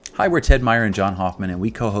Hi, we're Ted Meyer and John Hoffman, and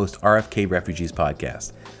we co-host RFK Refugees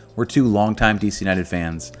Podcast. We're two longtime DC United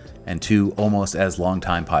fans and two almost as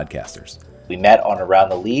longtime podcasters. We met on Around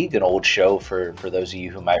the League, an old show for those of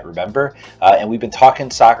you who might remember, and we've been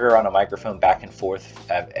talking soccer on a microphone back and forth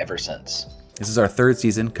ever since. This is our third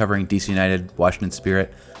season covering DC United, Washington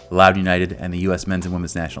Spirit, Loudoun United, and the U.S. men's and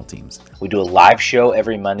women's national teams. We do a live show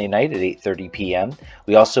every Monday night at 8:30 p.m.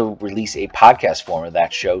 We also release a podcast form of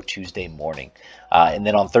that show Tuesday morning. And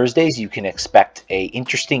then on Thursdays, you can expect an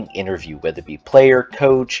interesting interview, whether it be player,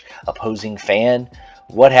 coach, opposing fan,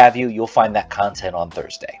 what have you. You'll find that content on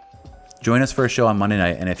Thursday. Join us for a show on Monday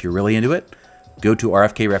night, and if you're really into it, go to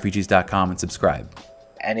rfkrefugees.com and subscribe.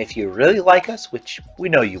 And if you really like us, which we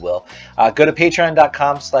know you will, go to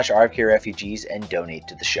patreon.com/rfkrefugees and donate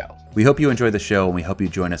to the show. We hope you enjoy the show, and we hope you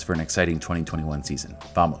join us for an exciting 2021 season.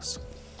 Vamos.